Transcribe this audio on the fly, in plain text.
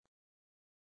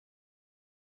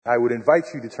I would invite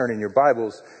you to turn in your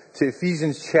Bibles to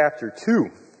Ephesians chapter 2.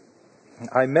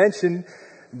 I mentioned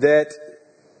that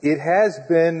it has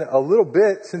been a little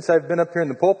bit since I've been up here in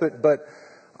the pulpit, but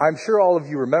I'm sure all of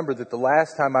you remember that the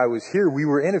last time I was here, we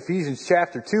were in Ephesians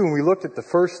chapter 2, and we looked at the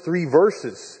first 3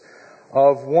 verses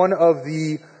of one of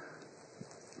the,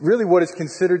 really what is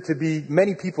considered to be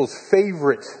many people's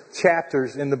favorite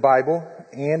chapters in the Bible,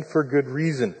 and for good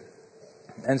reason.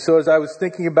 And so as I was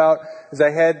thinking about, as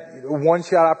I had a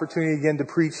one-shot opportunity again to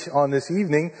preach on this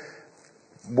evening,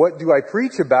 what do I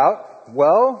preach about?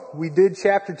 Well, we did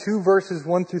chapter 2 verses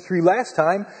 1 through 3 last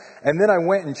time, and then I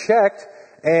went and checked,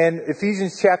 and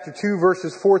Ephesians chapter 2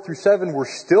 verses 4 through 7 were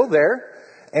still there,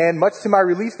 and much to my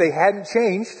relief, they hadn't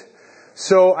changed.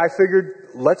 So I figured,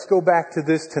 let's go back to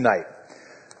this tonight.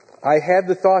 I had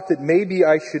the thought that maybe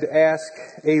I should ask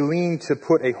Aileen to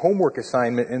put a homework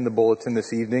assignment in the bulletin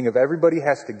this evening if everybody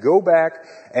has to go back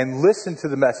and listen to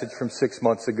the message from 6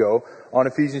 months ago on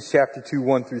Ephesians chapter 2,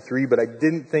 1 through 3, but I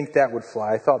didn't think that would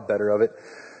fly. I thought better of it.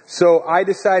 So I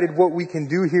decided what we can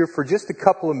do here for just a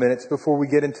couple of minutes before we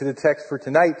get into the text for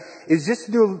tonight is just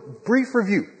to do a brief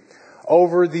review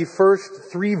over the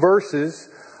first 3 verses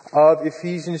of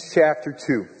Ephesians chapter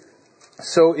 2.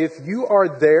 So if you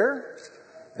are there,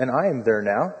 and I am there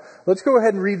now, let's go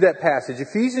ahead and read that passage.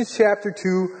 Ephesians chapter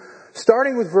 2,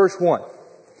 starting with verse 1,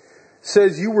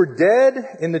 says, "You were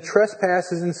dead in the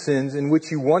trespasses and sins in which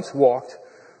you once walked,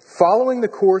 following the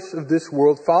course of this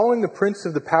world, following the prince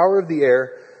of the power of the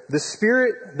air, the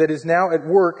spirit that is now at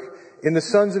work in the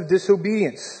sons of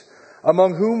disobedience,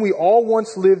 among whom we all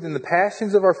once lived in the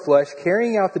passions of our flesh,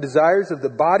 carrying out the desires of the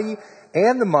body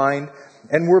and the mind,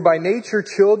 and were by nature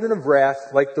children of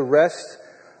wrath like the rest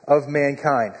of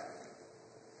mankind."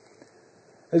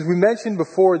 As we mentioned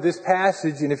before, this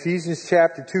passage in Ephesians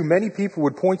chapter 2, many people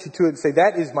would point you to it and say,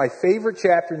 that is my favorite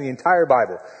chapter in the entire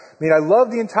Bible. I mean, I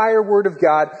love the entire Word of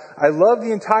God. I love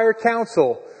the entire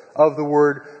counsel of the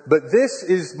Word, but this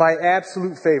is my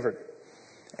absolute favorite.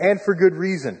 And for good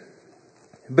reason.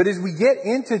 But as we get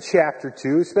into chapter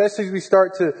 2, especially as we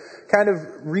start to kind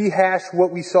of rehash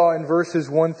what we saw in verses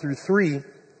 1 through 3,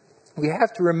 we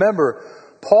have to remember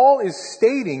Paul is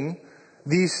stating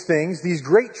these things, these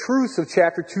great truths of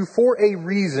chapter 2 for a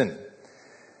reason.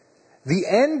 The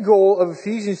end goal of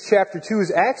Ephesians chapter 2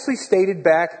 is actually stated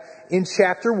back in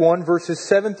chapter 1 verses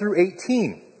 7 through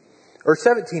 18, or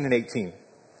 17 and 18.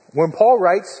 When Paul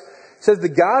writes, says, "The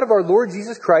God of our Lord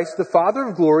Jesus Christ, the Father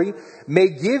of glory, may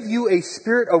give you a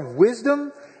spirit of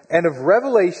wisdom and of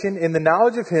revelation in the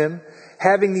knowledge of Him,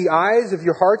 having the eyes of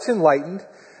your hearts enlightened,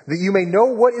 that you may know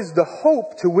what is the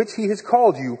hope to which He has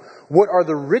called you, what are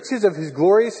the riches of His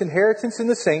glorious inheritance in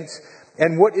the saints,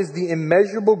 and what is the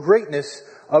immeasurable greatness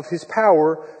of His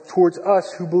power towards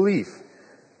us who believe."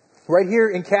 Right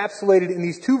here, encapsulated in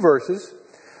these 2 verses,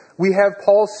 we have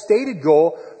Paul's stated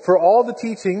goal for all the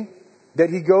teaching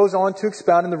that he goes on to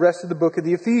expound in the rest of the book of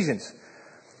the Ephesians.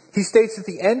 He states that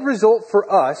the end result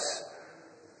for us,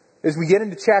 as we get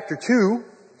into chapter 2,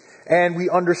 and we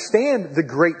understand the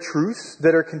great truths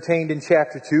that are contained in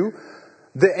chapter 2,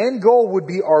 the end goal would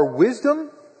be our wisdom,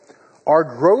 our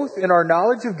growth in our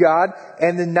knowledge of God,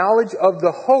 and the knowledge of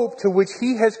the hope to which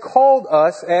He has called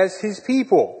us as His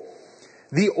people.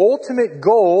 The ultimate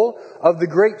goal of the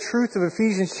great truth of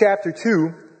Ephesians chapter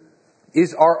 2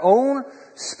 is our own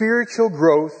spiritual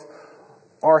growth,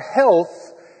 our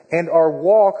health, and our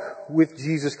walk with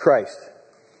Jesus Christ.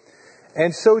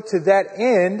 And so to that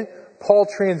end, Paul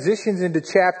transitions into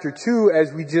chapter 2,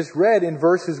 as we just read in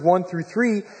verses 1 through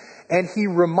 3, and he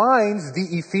reminds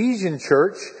the Ephesian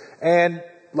church, and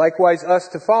likewise us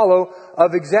to follow,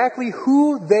 of exactly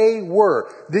who they were.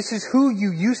 This is who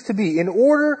you used to be. In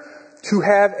order to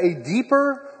have a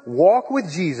deeper walk with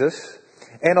Jesus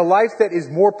and a life that is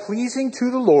more pleasing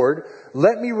to the Lord,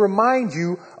 let me remind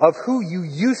you of who you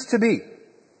used to be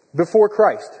before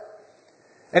Christ.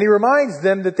 And he reminds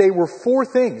them that they were 4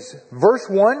 things. Verse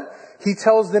 1, he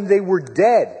tells them they were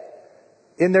dead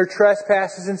in their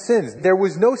trespasses and sins. There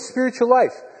was no spiritual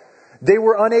life. They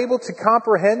were unable to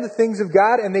comprehend the things of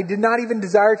God, and they did not even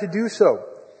desire to do so.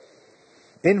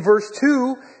 In verse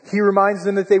 2, he reminds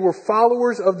them that they were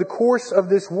followers of the course of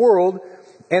this world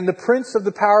and the prince of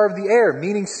the power of the air,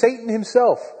 meaning Satan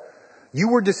himself. You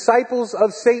were disciples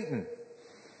of Satan.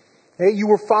 You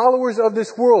were followers of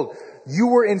this world. You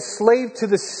were enslaved to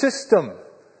the system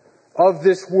of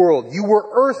this world. You were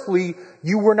earthly.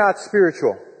 You were not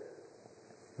spiritual.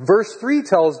 Verse 3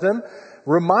 tells them,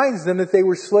 reminds them that they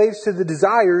were slaves to the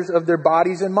desires of their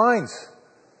bodies and minds.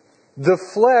 The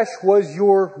flesh was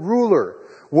your ruler.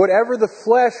 Whatever the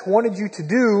flesh wanted you to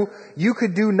do, you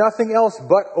could do nothing else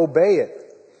but obey it.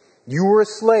 You were a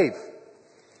slave.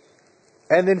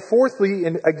 And then fourthly,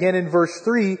 and again in verse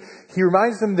 3, he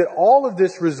reminds them that all of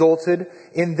this resulted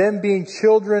in them being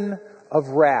children of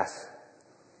wrath.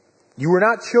 You were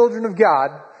not children of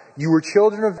God, you were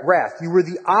children of wrath. You were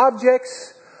the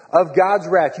objects of God's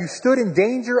wrath. You stood in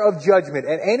danger of judgment.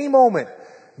 At any moment,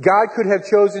 God could have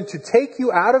chosen to take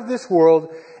you out of this world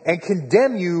and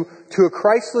condemn you to a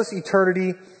Christless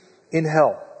eternity in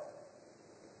hell.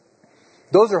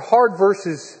 Those are hard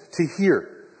verses to hear.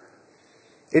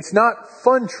 It's not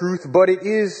fun truth, but it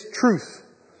is truth.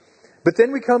 But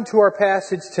then we come to our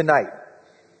passage tonight.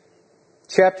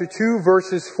 Chapter 2,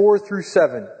 verses 4 through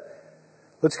 7.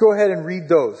 Let's go ahead and read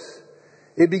those.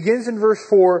 It begins in verse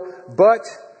 4, but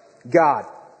God.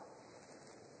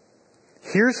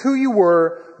 Here's who you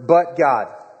were, but God.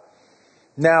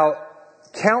 Now,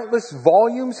 countless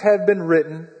volumes have been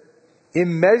written,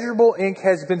 immeasurable ink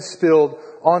has been spilled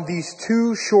on these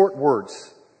two short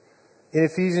words. In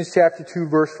Ephesians chapter 2,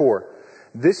 verse 4.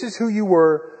 This is who you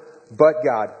were, but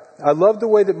God. I love the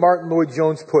way that Martin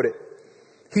Lloyd-Jones put it.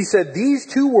 He said, these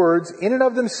two words, in and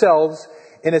of themselves,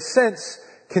 in a sense,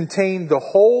 contain the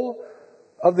whole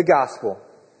of the gospel.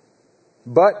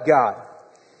 But God.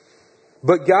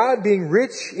 But God, being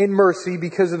rich in mercy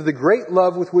because of the great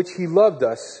love with which He loved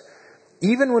us,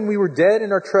 even when we were dead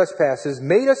in our trespasses,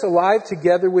 made us alive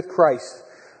together with Christ.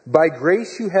 By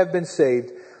grace you have been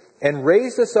saved, and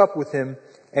raised us up with Him,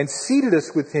 and seated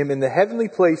us with Him in the heavenly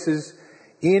places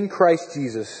in Christ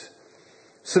Jesus,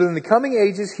 so that in the coming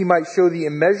ages He might show the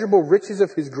immeasurable riches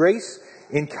of His grace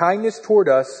in kindness toward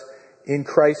us in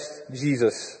Christ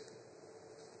Jesus.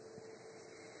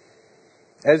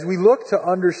 As we look to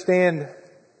understand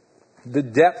the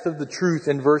depth of the truth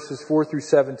in verses 4 through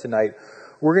 7 tonight,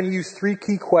 we're going to use three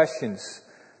key questions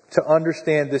to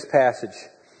understand this passage.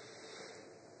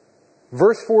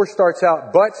 Verse 4 starts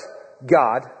out, but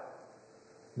God.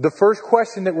 The first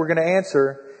question that we're going to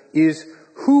answer is,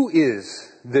 who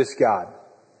is this God?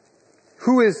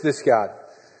 Who is this God?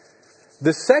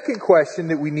 The second question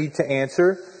that we need to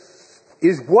answer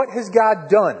is, what has God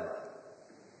done?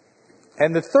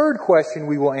 And the third question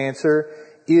we will answer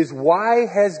is, why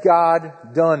has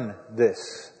God done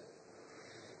this?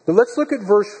 But let's look at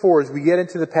verse 4 as we get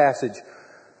into the passage.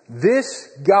 This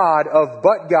God of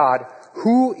but God,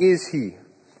 who is He?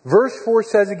 Verse 4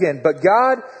 says again, but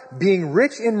God, being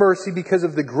rich in mercy because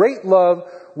of the great love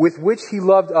with which He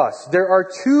loved us. There are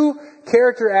two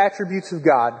character attributes of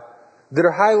God that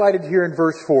are highlighted here in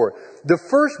verse 4. The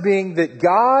first being that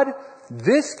God,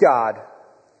 this God,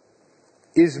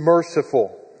 is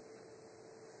merciful.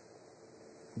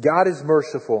 God is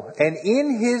merciful. And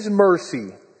in His mercy,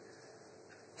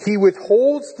 He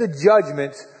withholds the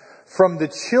judgment from the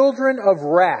children of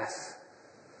wrath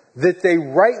that they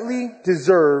rightly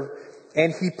deserve,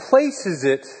 and He places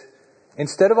it,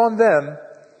 instead of on them,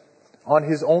 on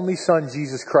His only Son,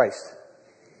 Jesus Christ.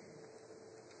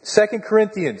 2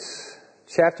 Corinthians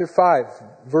chapter 5,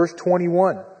 verse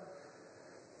 21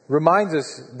 reminds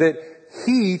us that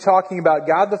He, talking about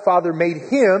God the Father, made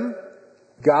Him,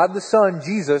 God the Son,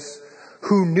 Jesus,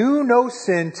 who knew no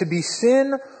sin, to be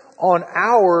sin on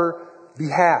our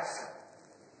behalf,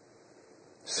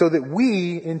 so that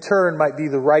we, in turn, might be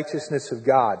the righteousness of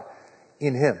God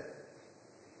in Him.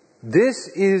 This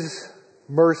is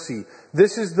mercy.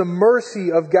 This is the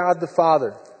mercy of God the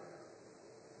Father.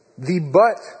 The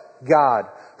but God,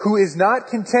 who is not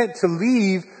content to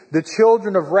leave the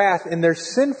children of wrath in their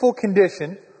sinful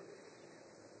condition,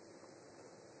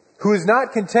 who is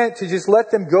not content to just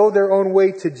let them go their own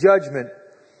way to judgment,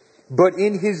 but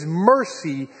in His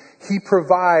mercy, He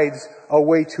provides a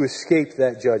way to escape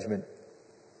that judgment.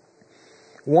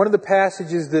 One of the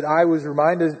passages that I was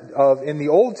reminded of in the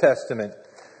Old Testament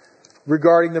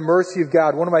regarding the mercy of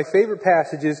God, one of my favorite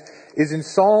passages is in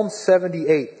Psalm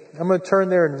 78. I'm going to turn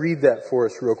there and read that for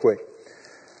us real quick.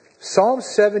 Psalm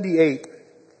 78,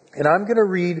 and I'm going to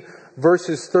read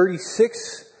verses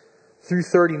 36 through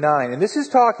 39. And this is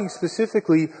talking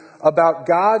specifically about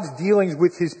God's dealings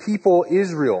with His people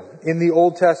Israel in the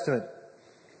Old Testament.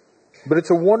 But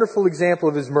it's a wonderful example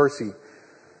of His mercy.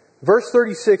 Verse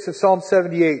 36 of Psalm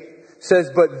 78 says,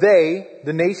 but they,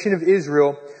 the nation of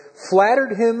Israel,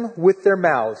 flattered Him with their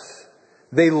mouths.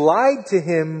 They lied to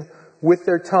Him with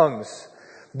their tongues.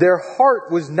 Their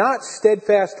heart was not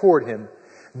steadfast toward Him.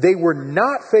 They were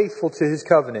not faithful to His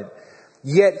covenant.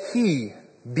 Yet He,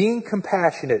 being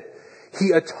compassionate,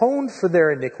 He atoned for their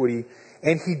iniquity,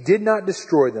 and He did not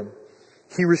destroy them.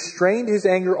 He restrained His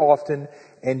anger often,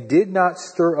 and did not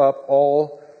stir up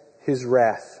all His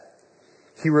wrath.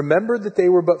 He remembered that they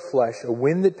were but flesh, a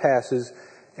wind that passes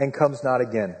and comes not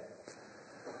again.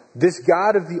 This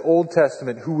God of the Old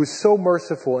Testament, who was so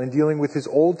merciful in dealing with his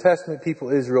Old Testament people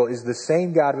Israel, is the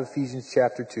same God of Ephesians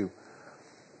chapter 2.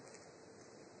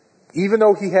 Even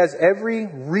though he has every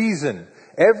reason,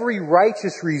 every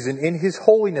righteous reason in his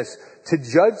holiness to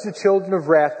judge the children of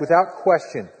wrath without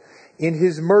question, in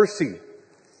his mercy,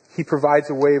 he provides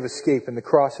a way of escape in the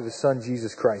cross of his Son,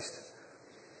 Jesus Christ.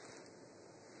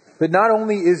 But not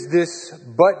only is this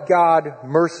but God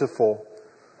merciful,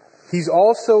 he's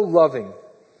also loving.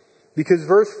 Because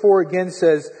verse 4 again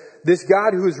says, this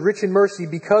God who is rich in mercy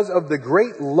because of the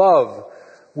great love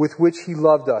with which he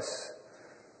loved us.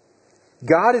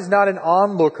 God is not an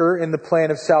onlooker in the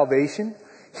plan of salvation.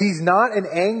 He's not an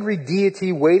angry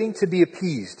deity waiting to be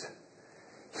appeased.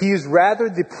 He is rather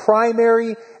the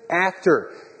primary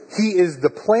actor. He is the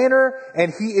planner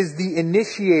and he is the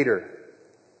initiator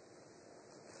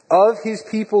of his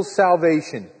people's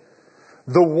salvation.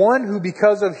 The one who,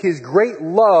 because of his great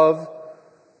love,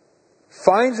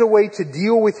 finds a way to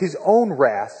deal with his own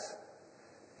wrath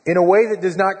in a way that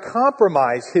does not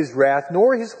compromise his wrath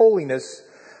nor his holiness,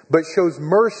 but shows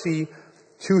mercy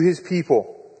to his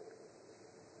people.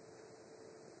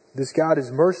 This God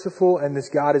is merciful and this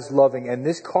God is loving, and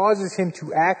this causes him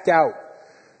to act out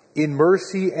in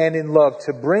mercy and in love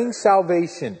to bring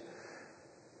salvation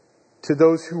to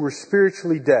those who were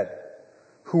spiritually dead,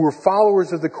 who were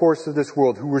followers of the course of this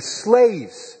world, who were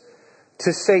slaves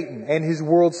to Satan and his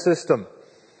world system,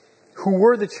 who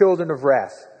were the children of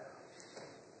wrath.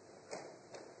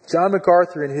 John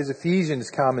MacArthur, in his Ephesians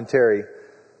commentary,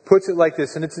 puts it like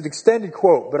this, and it's an extended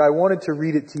quote, but I wanted to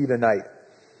read it to you tonight.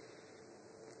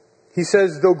 He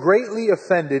says, though greatly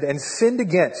offended and sinned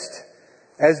against,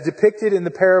 as depicted in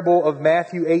the parable of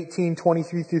Matthew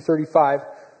 18:23-35,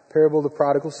 parable of the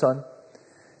prodigal son,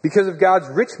 because of God's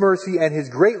rich mercy and his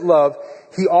great love,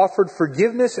 he offered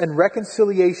forgiveness and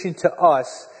reconciliation to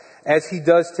us as he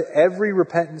does to every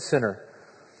repentant sinner.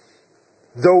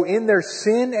 Though in their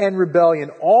sin and rebellion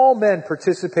all men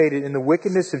participated in the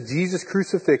wickedness of Jesus'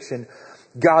 crucifixion,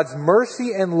 God's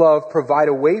mercy and love provide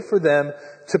a way for them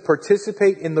to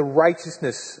participate in the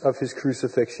righteousness of his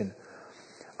crucifixion.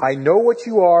 I know what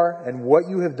you are and what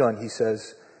you have done, he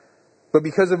says, but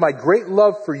because of my great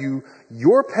love for you,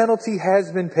 your penalty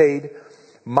has been paid.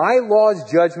 My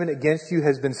law's judgment against you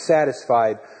has been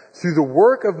satisfied through the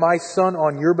work of my Son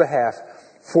on your behalf.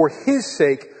 For his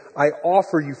sake, I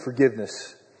offer you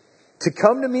forgiveness. To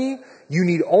come to me, you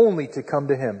need only to come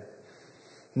to him.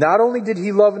 Not only did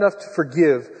he love enough to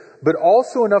forgive, but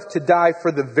also enough to die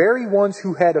for the very ones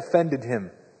who had offended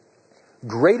him.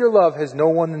 Greater love has no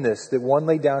one than this, that one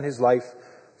laid down his life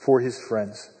for his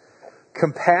friends.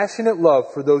 Compassionate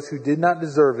love for those who did not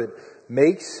deserve it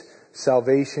makes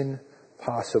salvation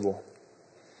possible.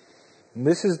 And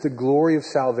this is the glory of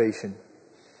salvation,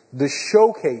 the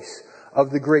showcase of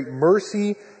the great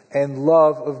mercy and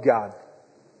love of God,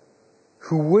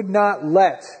 who would not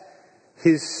let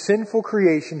his sinful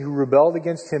creation who rebelled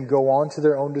against him go on to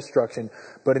their own destruction,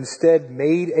 but instead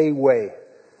made a way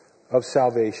of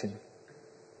salvation.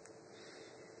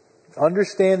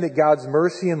 Understand that God's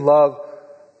mercy and love,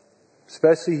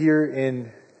 especially here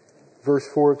in verse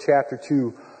 4 of chapter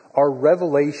 2, are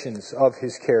revelations of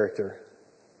his character.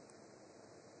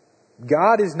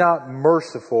 God is not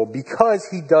merciful because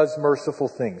he does merciful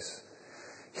things.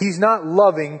 He's not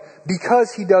loving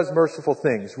because he does merciful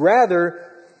things. Rather,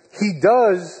 he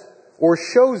does or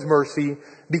shows mercy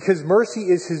because mercy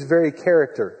is his very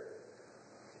character.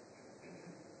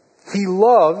 He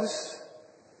loves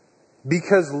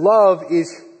because love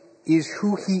is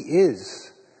who he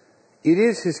is. It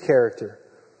is his character.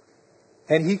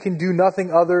 And he can do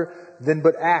nothing other than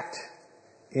but act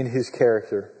in his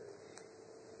character.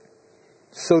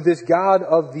 So this God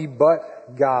of the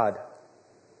but God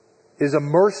is a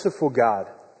merciful God.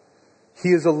 He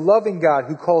is a loving God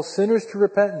who calls sinners to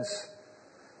repentance.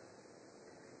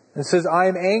 And says, I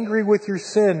am angry with your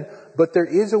sin, but there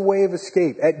is a way of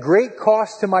escape. At great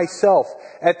cost to myself,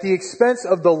 at the expense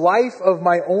of the life of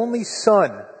my only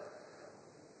son,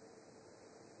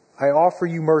 I offer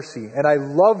you mercy, and I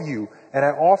love you, and I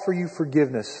offer you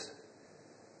forgiveness.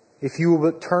 If you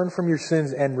will but turn from your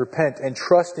sins and repent and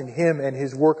trust in him and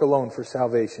his work alone for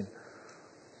salvation.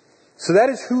 So that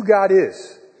is who God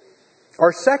is.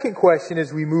 Our second question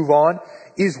as we move on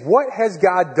is, what has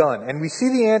God done? And we see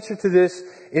the answer to this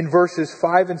in verses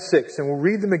 5 and 6, and we'll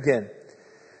read them again.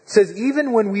 It says,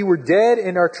 even when we were dead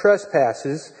in our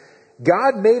trespasses,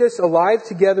 God made us alive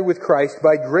together with Christ.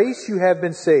 By grace you have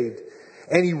been saved.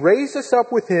 And he raised us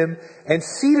up with him and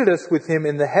seated us with him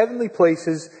in the heavenly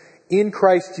places in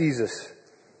Christ Jesus.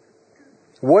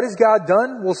 What has God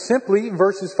done? Well, simply, in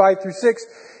verses 5 through 6,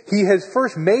 He has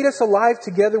first made us alive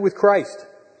together with Christ.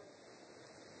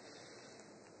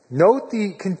 Note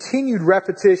the continued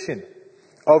repetition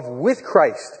of with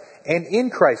Christ and in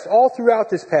Christ all throughout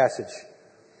this passage.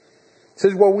 It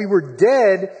says, while we were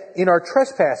dead in our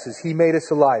trespasses, He made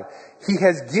us alive. He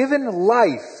has given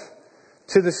life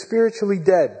to the spiritually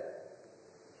dead.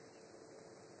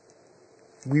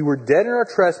 We were dead in our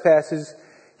trespasses.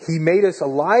 He made us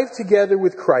alive together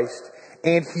with Christ,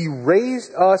 and He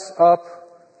raised us up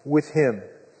with Him.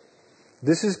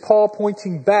 This is Paul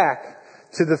pointing back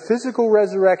to the physical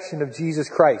resurrection of Jesus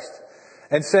Christ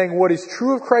and saying what is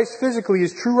true of Christ physically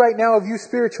is true right now of you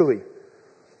spiritually.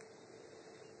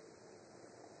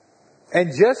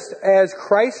 And just as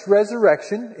Christ's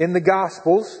resurrection in the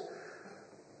Gospels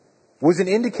was an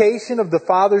indication of the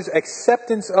Father's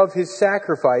acceptance of His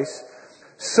sacrifice,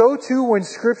 so too when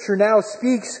Scripture now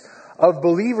speaks of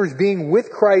believers being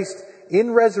with Christ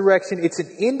in resurrection, it's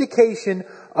an indication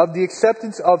of the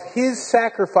acceptance of His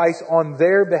sacrifice on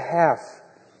their behalf.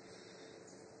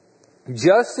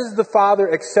 Just as the Father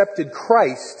accepted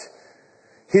Christ,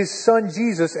 His Son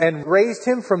Jesus, and raised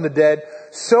Him from the dead,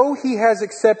 so He has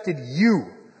accepted you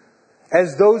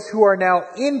as those who are now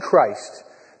in Christ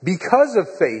because of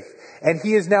faith, and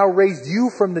He has now raised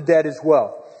you from the dead as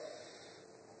well.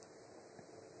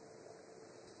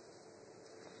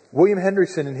 William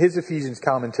Hendrickson, in his Ephesians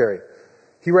commentary,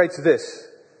 he writes this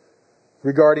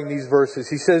regarding these verses.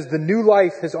 He says, the new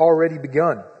life has already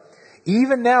begun.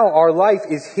 Even now our life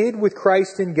is hid with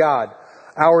Christ in God.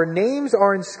 Our names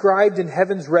are inscribed in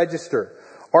heaven's register.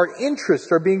 Our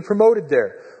interests are being promoted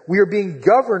there. We are being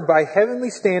governed by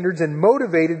heavenly standards and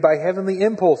motivated by heavenly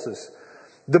impulses.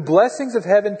 The blessings of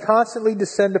heaven constantly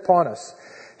descend upon us.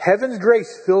 Heaven's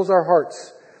grace fills our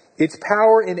hearts. Its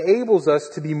power enables us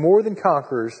to be more than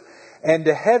conquerors, and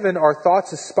to heaven our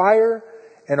thoughts aspire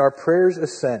and our prayers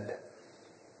ascend.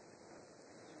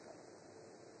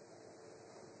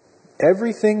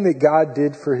 Everything that God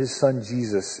did for His Son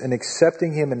Jesus, in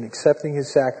accepting Him and accepting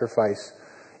His sacrifice,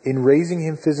 in raising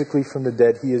Him physically from the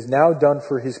dead, He has now done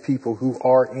for His people who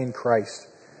are in Christ.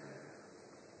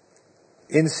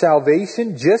 In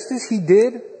salvation, just as He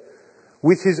did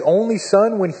with His only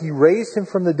Son when He raised Him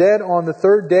from the dead on the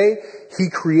third day, He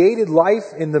created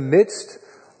life in the midst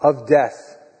of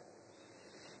death.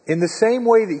 In the same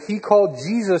way that He called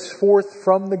Jesus forth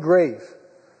from the grave,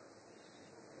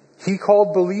 He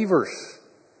called believers,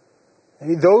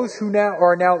 those who now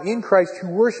are now in Christ, who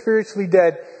were spiritually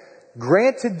dead,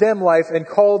 granted them life and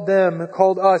called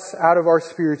us out of our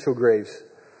spiritual graves.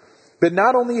 But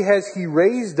not only has He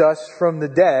raised us from the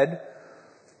dead,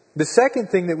 the second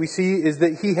thing that we see is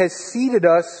that He has seated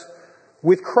us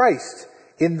with Christ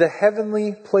in the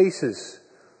heavenly places.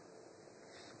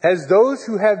 As those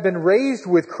who have been raised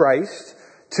with Christ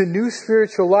to new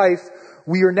spiritual life,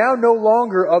 we are now no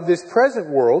longer of this present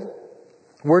world.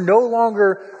 We're no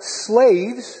longer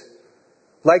slaves,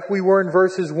 like we were in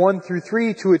verses 1 through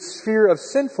 3, to its sphere of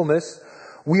sinfulness.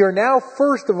 We are now,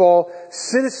 first of all,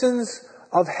 citizens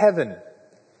of heaven,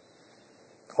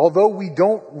 although we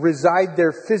don't reside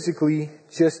there physically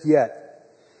just yet.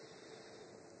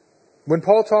 When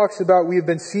Paul talks about we have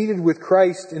been seated with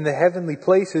Christ in the heavenly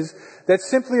places, that's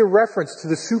simply a reference to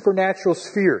the supernatural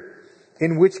sphere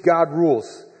in which God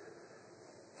rules.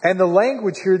 And the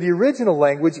language here, the original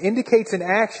language, indicates an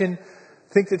action,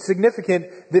 I think that's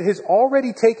significant, that has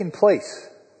already taken place.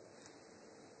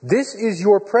 This is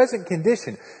your present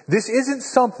condition. This isn't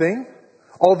something,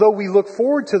 although we look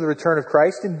forward to the return of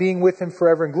Christ and being with Him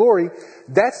forever in glory,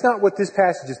 that's not what this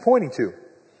passage is pointing to.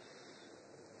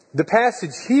 The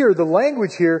passage here, the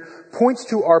language here, points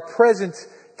to our present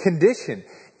condition.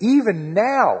 Even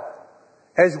now,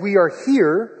 as we are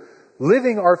here,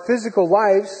 living our physical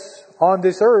lives on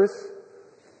this earth,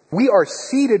 we are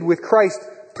seated with Christ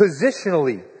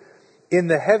positionally in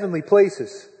the heavenly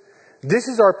places. This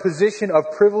is our position of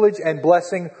privilege and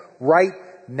blessing right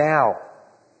now.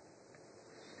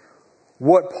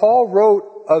 What Paul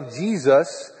wrote of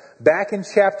Jesus back in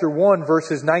chapter 1,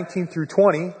 verses 19 through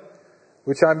 20,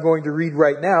 which I'm going to read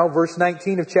right now, verse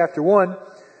 19 of chapter 1,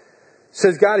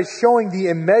 says God is showing the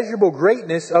immeasurable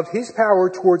greatness of His power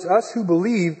towards us who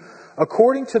believe,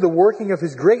 according to the working of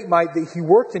His great might that He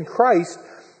worked in Christ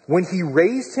when He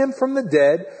raised Him from the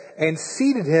dead and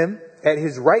seated Him at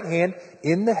His right hand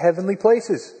in the heavenly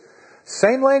places.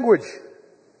 Same language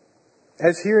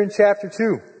as here in chapter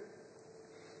 2.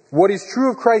 What is true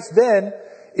of Christ then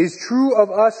is true of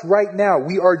us right now.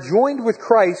 We are joined with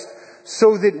Christ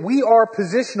so that we are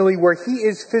positionally where He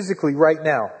is physically right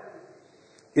now.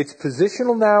 It's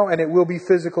positional now and it will be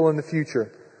physical in the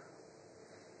future.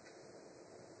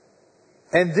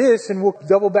 And this, and we'll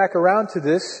double back around to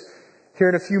this here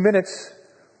in a few minutes,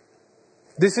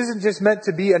 this isn't just meant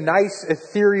to be a nice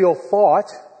ethereal thought.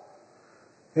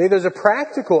 Okay, there's a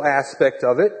practical aspect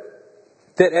of it,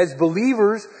 that as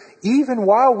believers, even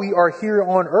while we are here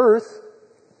on earth,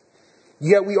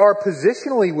 yet we are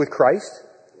positionally with Christ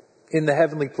in the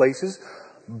heavenly places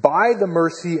by the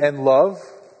mercy and love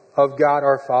of God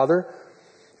our Father.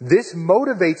 This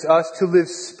motivates us to live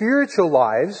spiritual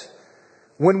lives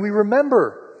when we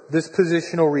remember this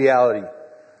positional reality.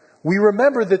 We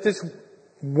remember that this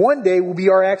one day will be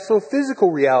our actual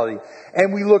physical reality.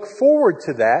 And we look forward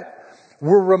to that.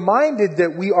 We're reminded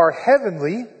that we are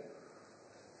heavenly,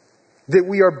 that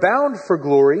we are bound for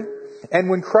glory, and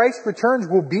when Christ returns,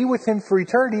 we'll be with Him for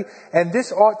eternity, and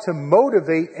this ought to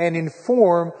motivate and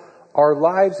inform our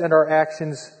lives and our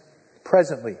actions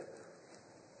presently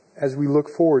as we look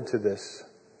forward to this.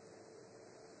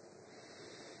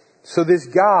 So this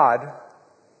God,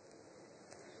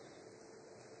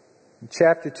 in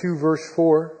chapter 2, verse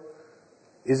 4,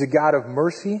 is a God of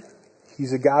mercy.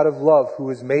 He's a God of love who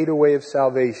has made a way of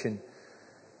salvation.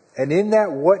 And in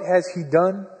that, what has He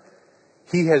done?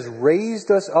 He has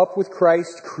raised us up with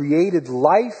Christ, created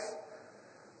life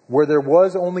where there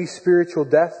was only spiritual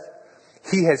death.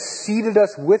 He has seated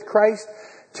us with Christ,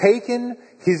 taken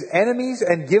His enemies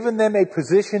and given them a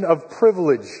position of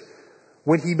privilege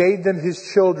when He made them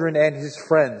His children and His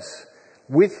friends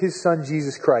with His Son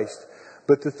Jesus Christ.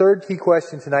 But the third key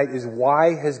question tonight is,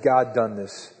 why has God done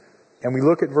this? And we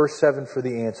look at verse 7 for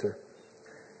the answer.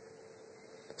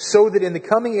 So that in the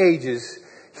coming ages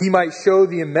He might show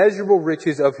the immeasurable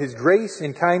riches of His grace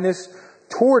and kindness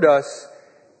toward us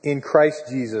in Christ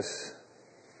Jesus.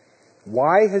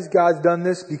 Why has God done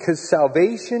this? Because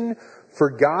salvation for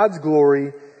God's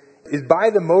glory is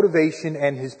by the motivation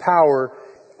and His power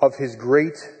of His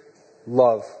great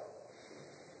love.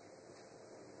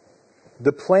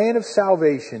 The plan of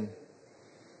salvation,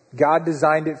 God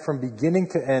designed it from beginning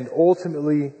to end,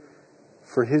 ultimately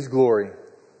for His glory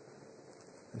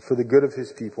and for the good of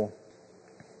His people.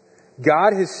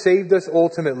 God has saved us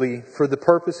ultimately for the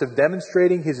purpose of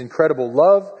demonstrating His incredible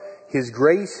love, His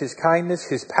grace, His kindness,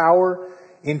 His power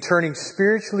in turning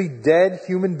spiritually dead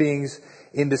human beings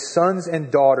into sons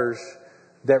and daughters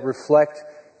that reflect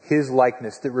His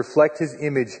likeness, that reflect His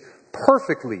image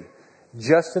perfectly,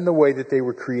 just in the way that they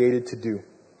were created to do.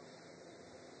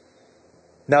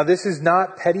 Now, this is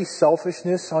not petty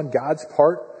selfishness on God's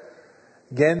part.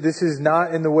 Again, this is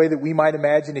not in the way that we might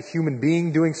imagine a human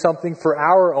being doing something for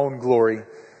our own glory.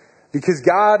 Because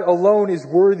God alone is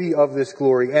worthy of this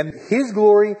glory. And His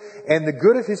glory and the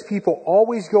good of His people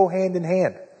always go hand in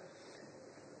hand.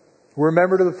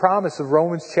 Remember to the promise of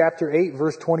Romans chapter 8,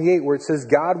 verse 28, where it says,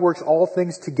 God works all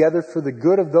things together for the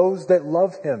good of those that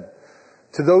love Him,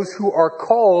 to those who are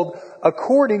called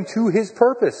according to His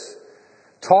purpose.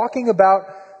 Talking about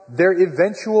their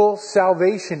eventual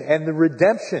salvation and the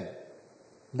redemption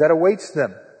that awaits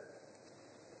them.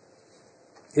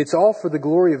 It's all for the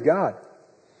glory of God.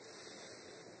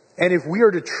 And if we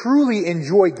are to truly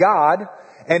enjoy God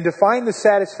and to find the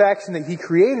satisfaction that He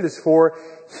created us for,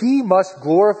 He must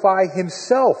glorify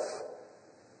Himself.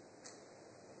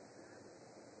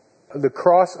 The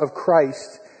cross of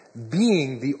Christ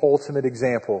being the ultimate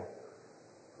example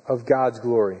of God's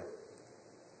glory.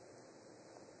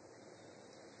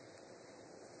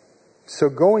 So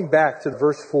going back to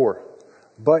verse 4,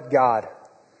 but God.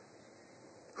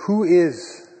 Who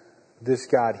is this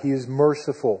God? He is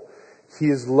merciful. He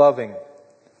is loving.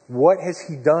 What has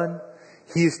He done?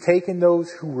 He has taken those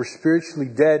who were spiritually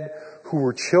dead, who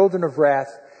were children of wrath.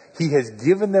 He has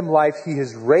given them life. He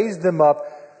has raised them up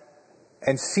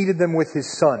and seated them with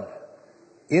His Son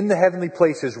in the heavenly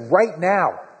places right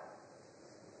now.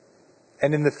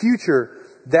 And in the future,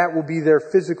 that will be their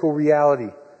physical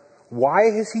reality.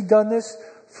 Why has He done this?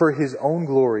 For His own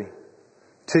glory.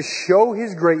 To show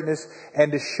His greatness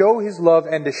and to show His love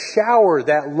and to shower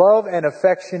that love and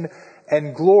affection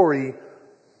and glory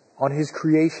on His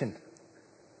creation.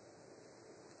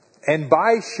 And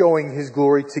by showing His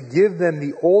glory, to give them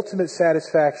the ultimate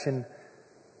satisfaction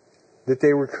that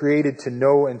they were created to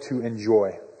know and to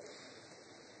enjoy.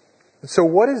 So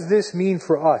what does this mean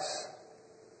for us?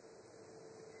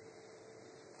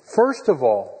 First of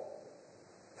all,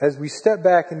 as we step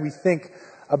back and we think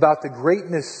about the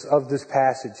greatness of this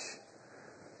passage.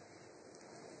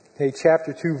 Okay,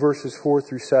 chapter 2, verses 4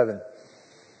 through 7.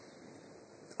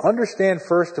 Understand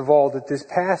first of all that this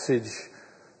passage,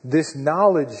 this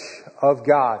knowledge of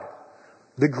God,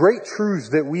 the great truths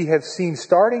that we have seen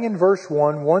starting in verse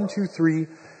 1, 1, 2, 3,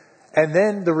 and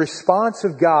then the response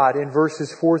of God in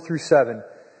verses 4 through 7,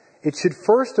 it should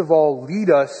first of all lead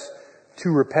us to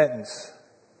repentance.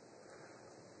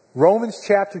 Romans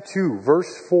chapter 2,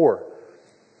 verse 4.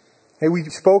 Hey, we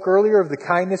spoke earlier of the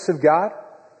kindness of God.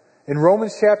 In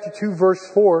Romans chapter 2, verse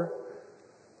 4,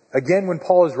 again, when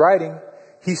Paul is writing,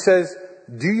 he says,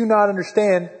 "Do you not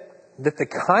understand that the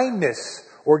kindness,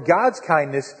 or God's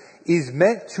kindness, is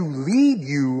meant to lead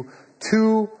you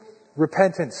to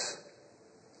repentance?"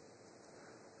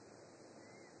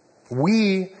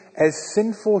 We, as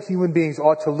sinful human beings,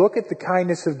 ought to look at the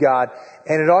kindness of God,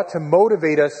 and it ought to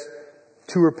motivate us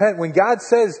to repent. When God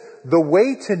says, "The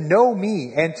way to know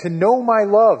me and to know my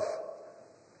love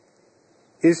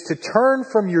is to turn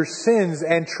from your sins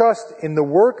and trust in the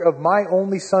work of my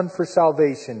only Son for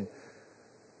salvation,"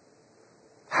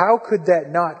 how could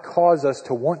that not cause us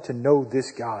to want to know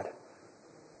this God?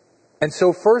 And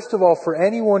so, first of all, for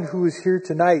anyone who is here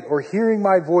tonight or hearing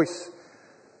my voice,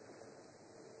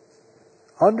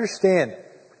 understand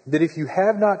that if you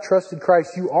have not trusted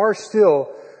Christ, you are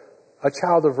still a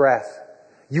child of wrath.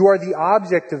 You are the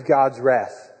object of God's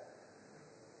wrath.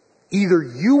 Either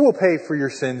you will pay for your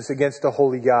sins against a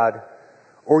holy God,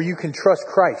 or you can trust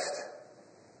Christ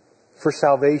for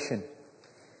salvation.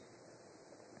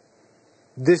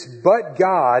 This "but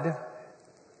God"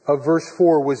 of verse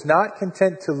 4 was not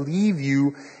content to leave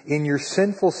you in your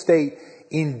sinful state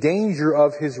in danger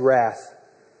of His wrath.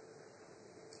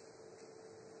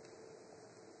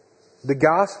 The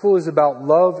gospel is about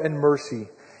love and mercy,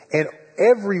 and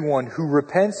everyone who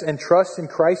repents and trusts in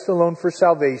Christ alone for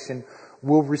salvation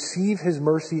will receive His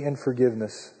mercy and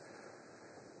forgiveness.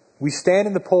 We stand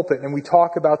in the pulpit and we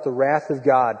talk about the wrath of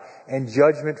God and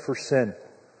judgment for sin.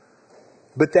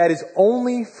 But that is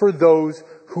only for those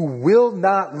who will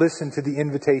not listen to the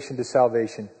invitation to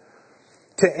salvation.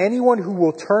 To anyone who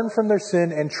will turn from their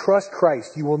sin and trust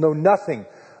Christ, you will know nothing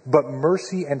but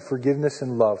mercy and forgiveness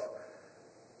and love.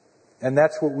 And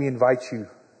that's what we invite you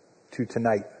to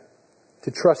tonight. To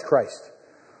trust Christ.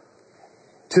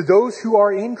 To those who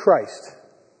are in Christ,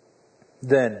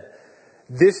 then,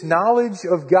 this knowledge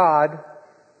of God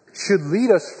should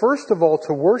lead us, first of all,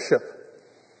 to worship.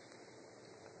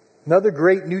 Another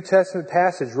great New Testament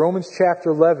passage, Romans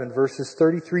chapter 11, verses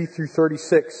 33 through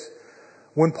 36,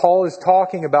 when Paul is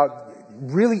talking about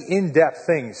really in-depth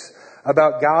things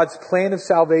about God's plan of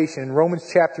salvation in Romans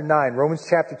chapter 9, Romans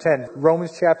chapter 10,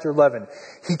 Romans chapter 11.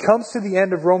 He comes to the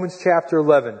end of Romans chapter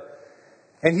 11,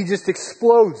 and he just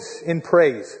explodes in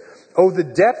praise. "Oh, the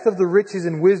depth of the riches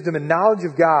and wisdom and knowledge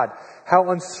of God!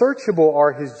 How unsearchable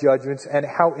are His judgments and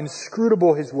how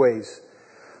inscrutable His ways!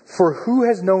 For who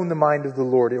has known the mind of the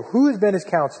Lord? Who has been His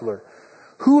counselor?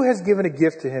 Who has given a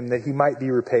gift to Him that He might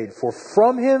be repaid? For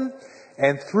from Him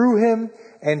and through Him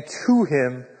and to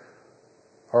Him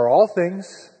are all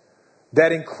things."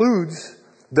 That includes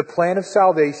the plan of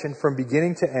salvation from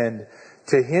beginning to end.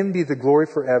 To Him be the glory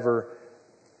forever.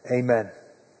 Amen.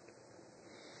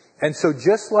 And so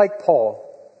just like Paul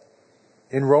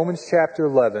in Romans chapter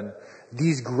 11,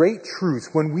 these great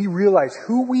truths, when we realize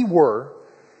who we were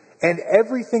and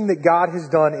everything that God has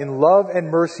done in love and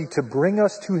mercy to bring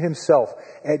us to Himself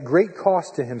at great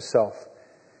cost to Himself,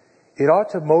 it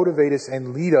ought to motivate us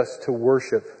and lead us to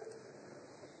worship.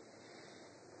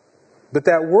 But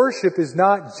that worship is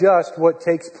not just what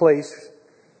takes place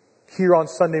here on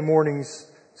Sunday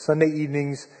mornings, Sunday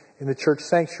evenings in the church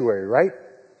sanctuary, right?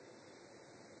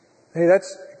 Hey,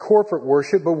 that's corporate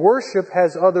worship, but worship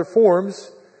has other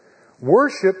forms.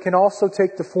 Worship can also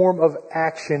take the form of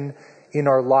action in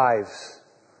our lives.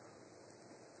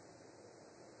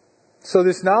 So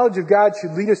this knowledge of God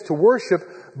should lead us to worship,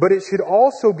 but it should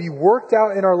also be worked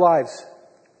out in our lives.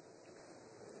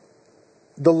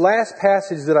 The last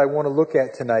passage that I want to look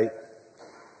at tonight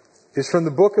is from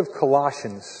the book of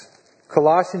Colossians.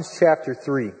 Colossians chapter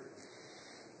 3.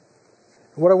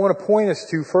 What I want to point us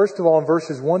to, first of all, in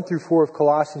verses 1 through 4 of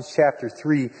Colossians chapter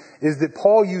 3, is that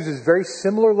Paul uses very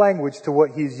similar language to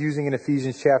what he is using in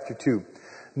Ephesians chapter 2.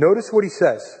 Notice what he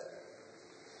says.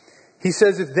 He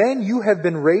says, "If then you have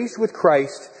been raised with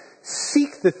Christ,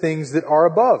 seek the things that are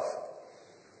above."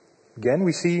 Again,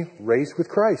 we see raised with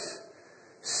Christ.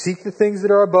 Seek the things that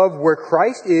are above, where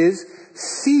Christ is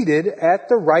seated at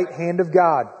the right hand of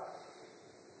God.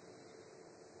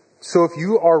 So if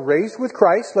you are raised with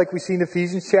Christ, like we see in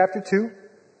Ephesians chapter 2,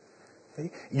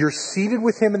 you're seated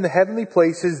with Him in the heavenly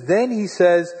places. Then he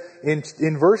says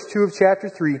in verse 2 of chapter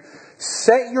 3,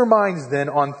 "Set your minds then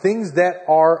on things that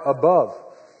are above."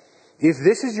 If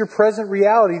this is your present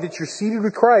reality, that you're seated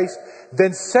with Christ,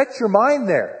 then set your mind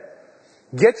there.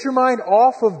 Get your mind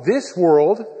off of this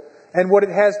world and what it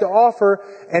has to offer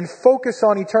and focus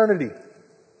on eternity.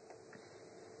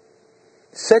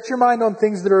 Set your mind on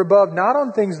things that are above, not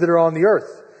on things that are on the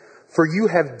earth. For you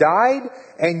have died,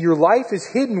 and your life is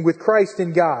hidden with Christ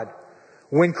in God.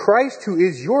 When Christ, who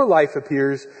is your life,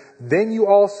 appears, then you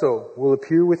also will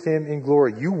appear with Him in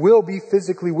glory. You will be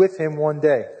physically with Him one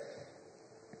day.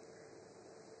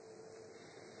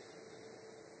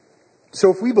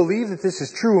 So if we believe that this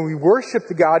is true and we worship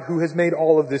the God who has made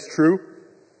all of this true,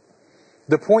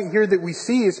 the point here that we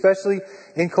see, especially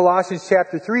in Colossians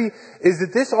chapter 3, is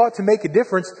that this ought to make a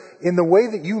difference in the way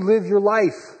that you live your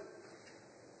life.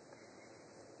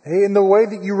 In the way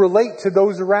that you relate to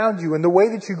those around you, in the way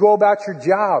that you go about your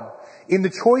job, in the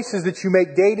choices that you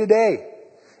make day to day,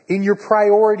 in your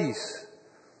priorities.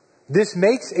 This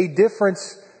makes a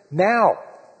difference now.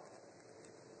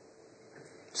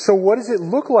 So what does it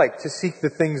look like to seek the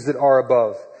things that are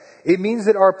above? It means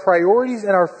that our priorities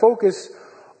and our focus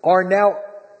are now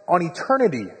on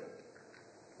eternity,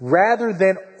 rather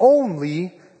than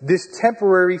only this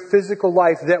temporary physical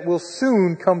life that will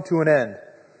soon come to an end.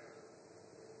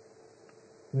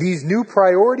 These new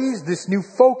priorities, this new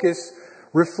focus,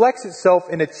 reflects itself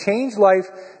in a changed life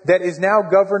that is now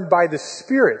governed by the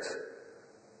Spirit,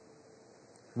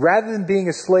 rather than being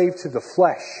a slave to the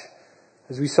flesh,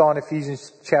 as we saw in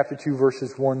Ephesians chapter 2,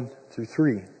 verses 1 through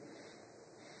 3.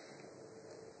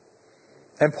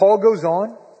 And Paul goes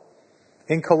on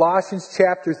in Colossians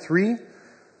chapter 3,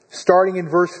 starting in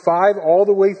verse 5 all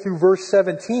the way through verse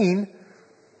 17.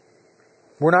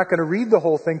 We're not going to read the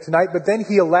whole thing tonight, but then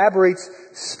he elaborates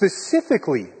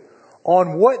specifically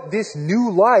on what this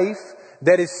new life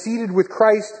that is seated with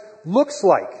Christ looks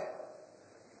like.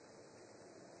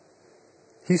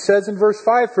 He says in verse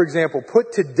 5, for example,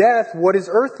 put to death what is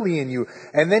earthly in you.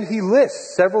 And then he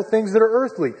lists several things that are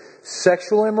earthly.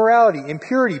 Sexual immorality,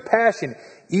 impurity, passion,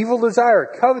 evil desire,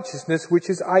 covetousness, which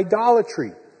is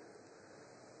idolatry.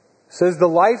 Says the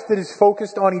life that is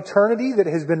focused on eternity, that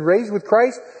has been raised with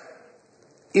Christ,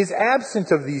 is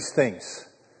absent of these things.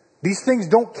 These things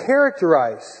don't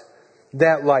characterize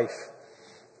that life.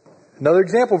 Another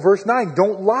example, verse 9,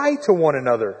 don't lie to one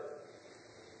another.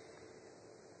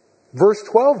 Verse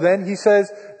 12 then, he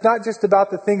says, not just about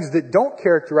the things that don't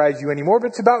characterize you anymore, but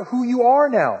it's about who you are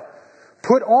now.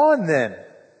 Put on then,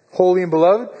 holy and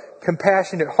beloved,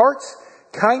 compassionate hearts,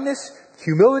 kindness,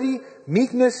 humility,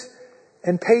 meekness,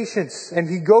 and patience. And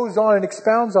he goes on and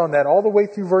expounds on that all the way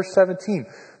through verse 17.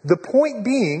 The point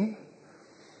being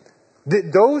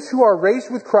that those who are raised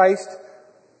with Christ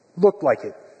look like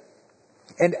it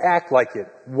and act like it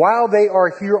while they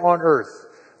are here on earth,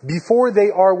 before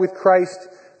they are with Christ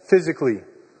physically.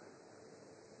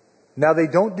 Now, they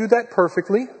don't do that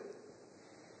perfectly.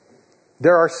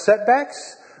 There are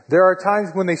setbacks. There are times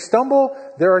when they stumble.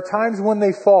 There are times when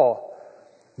they fall.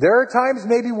 There are times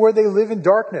maybe where they live in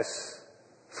darkness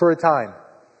for a time.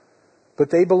 But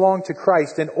they belong to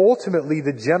Christ, and ultimately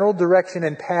the general direction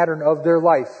and pattern of their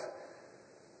life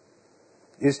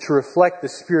is to reflect the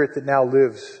Spirit that now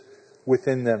lives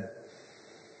within them.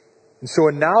 And so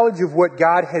a knowledge of what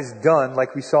God has done,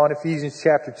 like we saw in Ephesians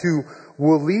chapter 2,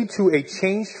 will lead to a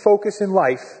changed focus in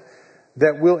life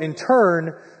that will in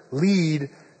turn lead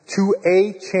to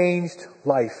a changed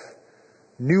life.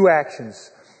 New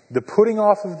actions. The putting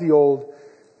off of the old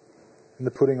and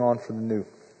the putting on for the new.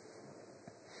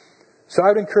 So I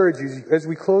would encourage you, as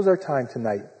we close our time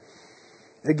tonight,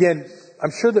 again,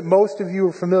 I'm sure that most of you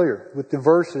are familiar with the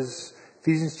verses,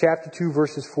 Ephesians chapter 2,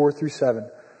 verses 4 through 7.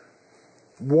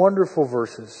 Wonderful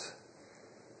verses.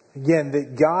 Again,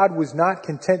 that God was not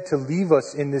content to leave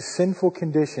us in this sinful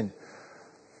condition.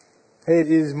 It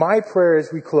is my prayer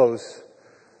as we close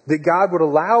that God would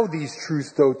allow these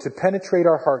truths, though, to penetrate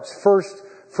our hearts. First,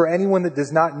 for anyone that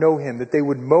does not know Him, that they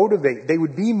would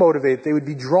be motivated, they would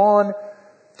be drawn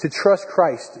to trust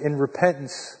Christ in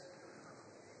repentance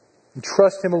and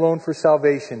trust Him alone for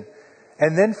salvation.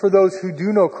 And then for those who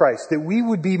do know Christ, that we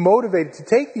would be motivated to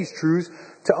take these truths,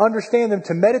 to understand them,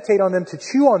 to meditate on them, to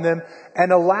chew on them,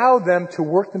 and allow them to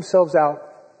work themselves out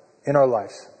in our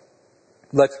lives.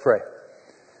 Let's pray.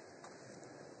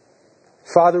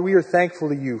 Father, we are thankful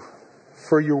to You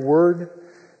for Your Word,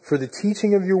 for the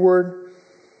teaching of Your Word,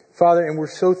 Father, and we're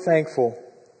so thankful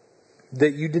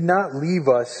that You did not leave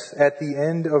us at the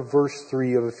end of verse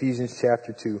 3 of Ephesians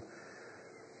chapter 2.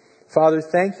 Father,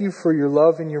 thank You for Your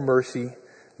love and Your mercy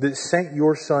that sent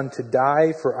Your Son to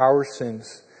die for our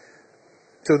sins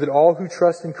so that all who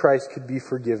trust in Christ could be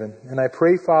forgiven. And I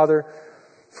pray, Father,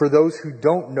 for those who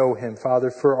don't know Him,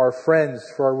 Father, for our friends,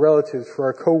 for our relatives, for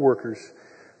our co-workers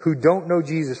who don't know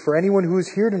Jesus, for anyone who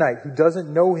is here tonight who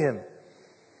doesn't know Him.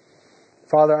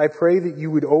 Father, I pray that You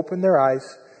would open their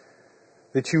eyes,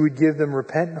 that You would give them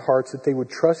repentant hearts, that they would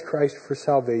trust Christ for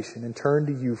salvation and turn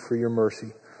to You for Your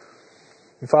mercy.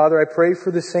 And Father, I pray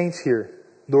for the saints here,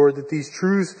 Lord, that these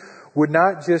truths would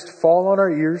not just fall on our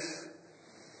ears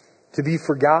to be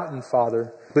forgotten,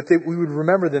 Father, but that we would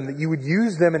remember them, that you would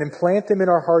use them and implant them in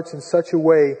our hearts in such a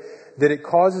way that it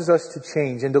causes us to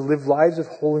change and to live lives of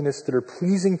holiness that are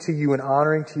pleasing to you and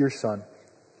honoring to your Son.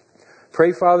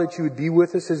 Pray, Father, that you would be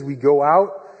with us as we go out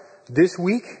this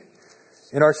week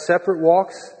in our separate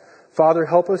walks. Father,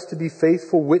 help us to be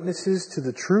faithful witnesses to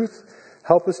the truth.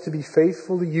 Help us to be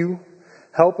faithful to you.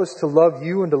 Help us to love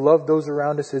you and to love those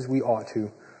around us as we ought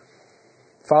to.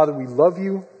 Father, we love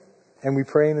you, and we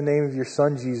pray in the name of your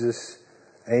Son, Jesus.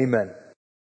 Amen.